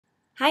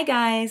Hi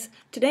guys!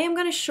 Today I'm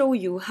going to show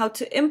you how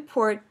to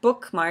import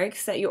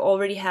bookmarks that you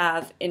already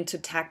have into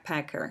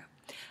Tagpacker.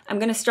 I'm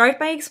going to start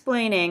by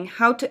explaining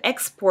how to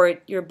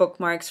export your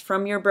bookmarks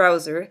from your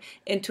browser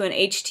into an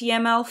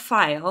HTML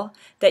file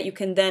that you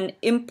can then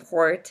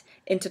import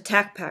into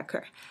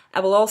Tagpacker. I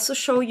will also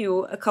show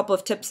you a couple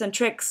of tips and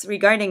tricks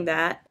regarding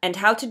that and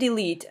how to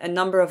delete a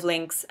number of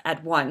links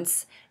at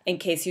once in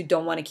case you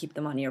don't want to keep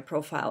them on your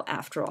profile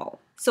after all.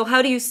 So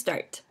how do you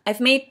start? I've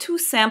made two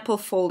sample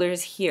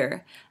folders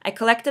here. I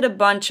collected a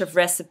bunch of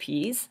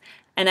recipes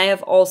and I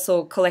have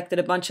also collected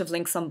a bunch of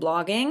links on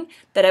blogging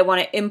that I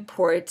want to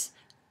import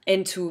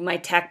into my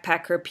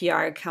Tagpacker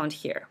PR account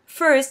here.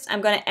 First,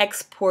 I'm going to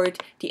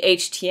export the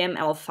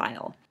HTML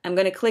file. I'm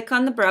going to click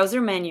on the browser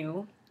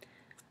menu.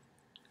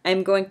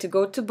 I'm going to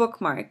go to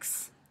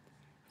Bookmarks.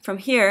 From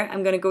here,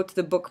 I'm going to go to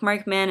the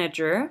Bookmark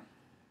Manager.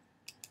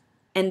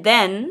 And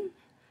then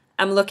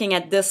I'm looking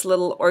at this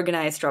little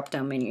Organize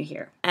drop-down menu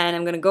here. And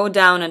I'm going to go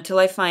down until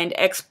I find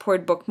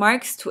Export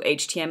Bookmarks to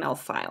HTML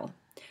file.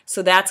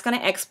 So that's going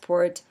to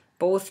export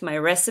both my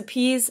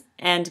recipes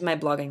and my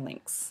blogging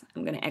links.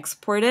 I'm going to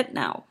export it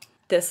now.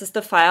 This is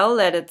the file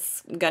that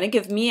it's going to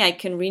give me. I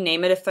can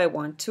rename it if I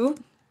want to.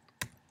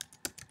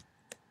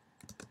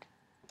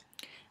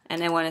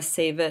 And I want to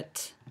save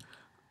it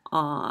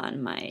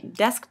on my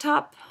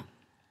desktop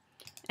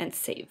and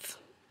save.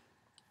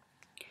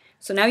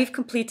 So now you've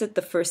completed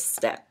the first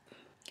step.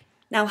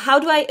 Now, how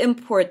do I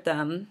import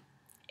them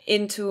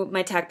into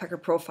my Tagpacker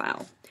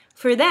profile?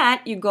 For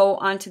that, you go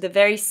onto the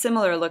very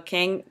similar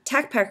looking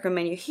Tagpacker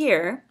menu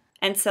here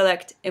and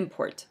select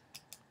Import.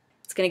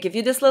 It's going to give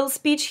you this little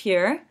speech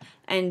here,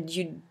 and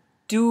you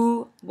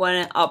do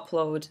want to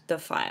upload the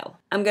file.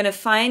 I'm going to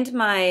find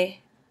my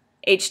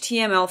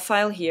HTML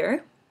file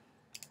here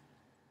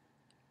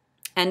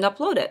and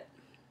upload it.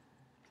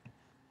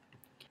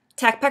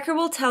 Tagpacker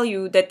will tell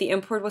you that the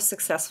import was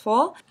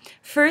successful.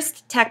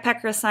 First,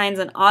 Tagpacker assigns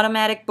an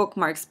automatic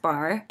bookmarks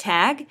bar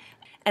tag,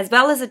 as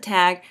well as a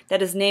tag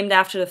that is named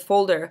after the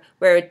folder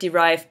where it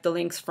derived the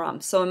links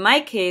from. So in my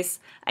case,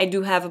 I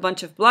do have a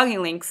bunch of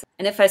blogging links,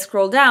 and if I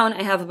scroll down,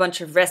 I have a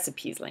bunch of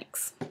recipes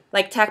links.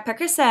 Like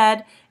Tagpacker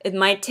said, it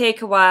might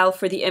take a while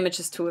for the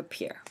images to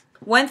appear.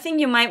 One thing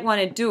you might want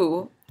to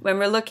do when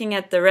we're looking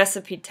at the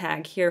recipe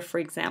tag here, for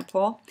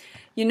example,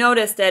 you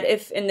notice that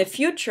if in the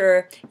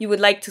future you would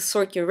like to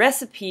sort your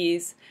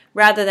recipes,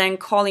 rather than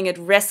calling it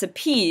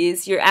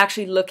recipes, you're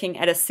actually looking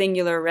at a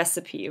singular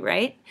recipe,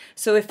 right?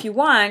 So if you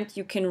want,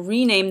 you can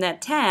rename that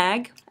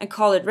tag and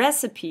call it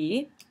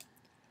recipe,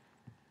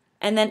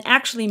 and then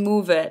actually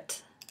move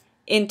it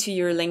into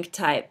your link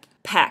type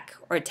pack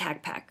or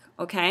tag pack,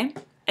 okay?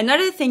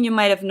 Another thing you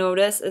might have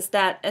noticed is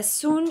that as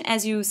soon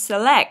as you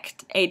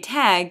select a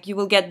tag, you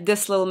will get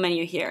this little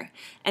menu here.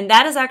 And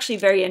that is actually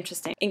very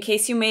interesting. In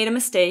case you made a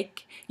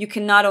mistake, you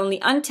can not only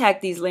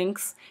untag these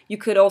links, you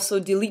could also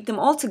delete them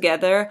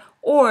altogether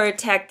or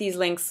tag these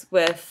links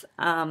with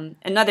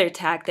another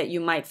tag that you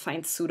might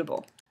find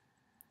suitable.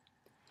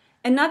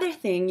 Another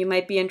thing you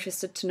might be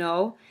interested to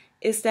know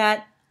is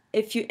that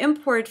if you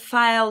import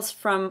files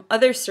from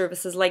other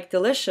services like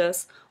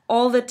Delicious,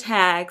 all the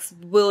tags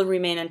will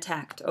remain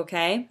intact,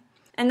 okay?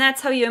 And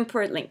that's how you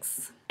import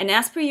links. And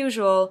as per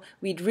usual,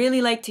 we'd really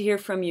like to hear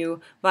from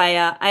you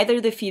via either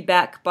the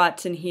feedback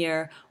button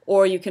here,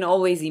 or you can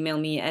always email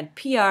me at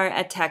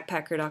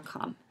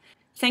pr@tagpacker.com.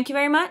 Thank you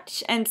very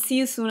much, and see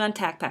you soon on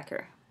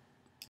Tagpacker.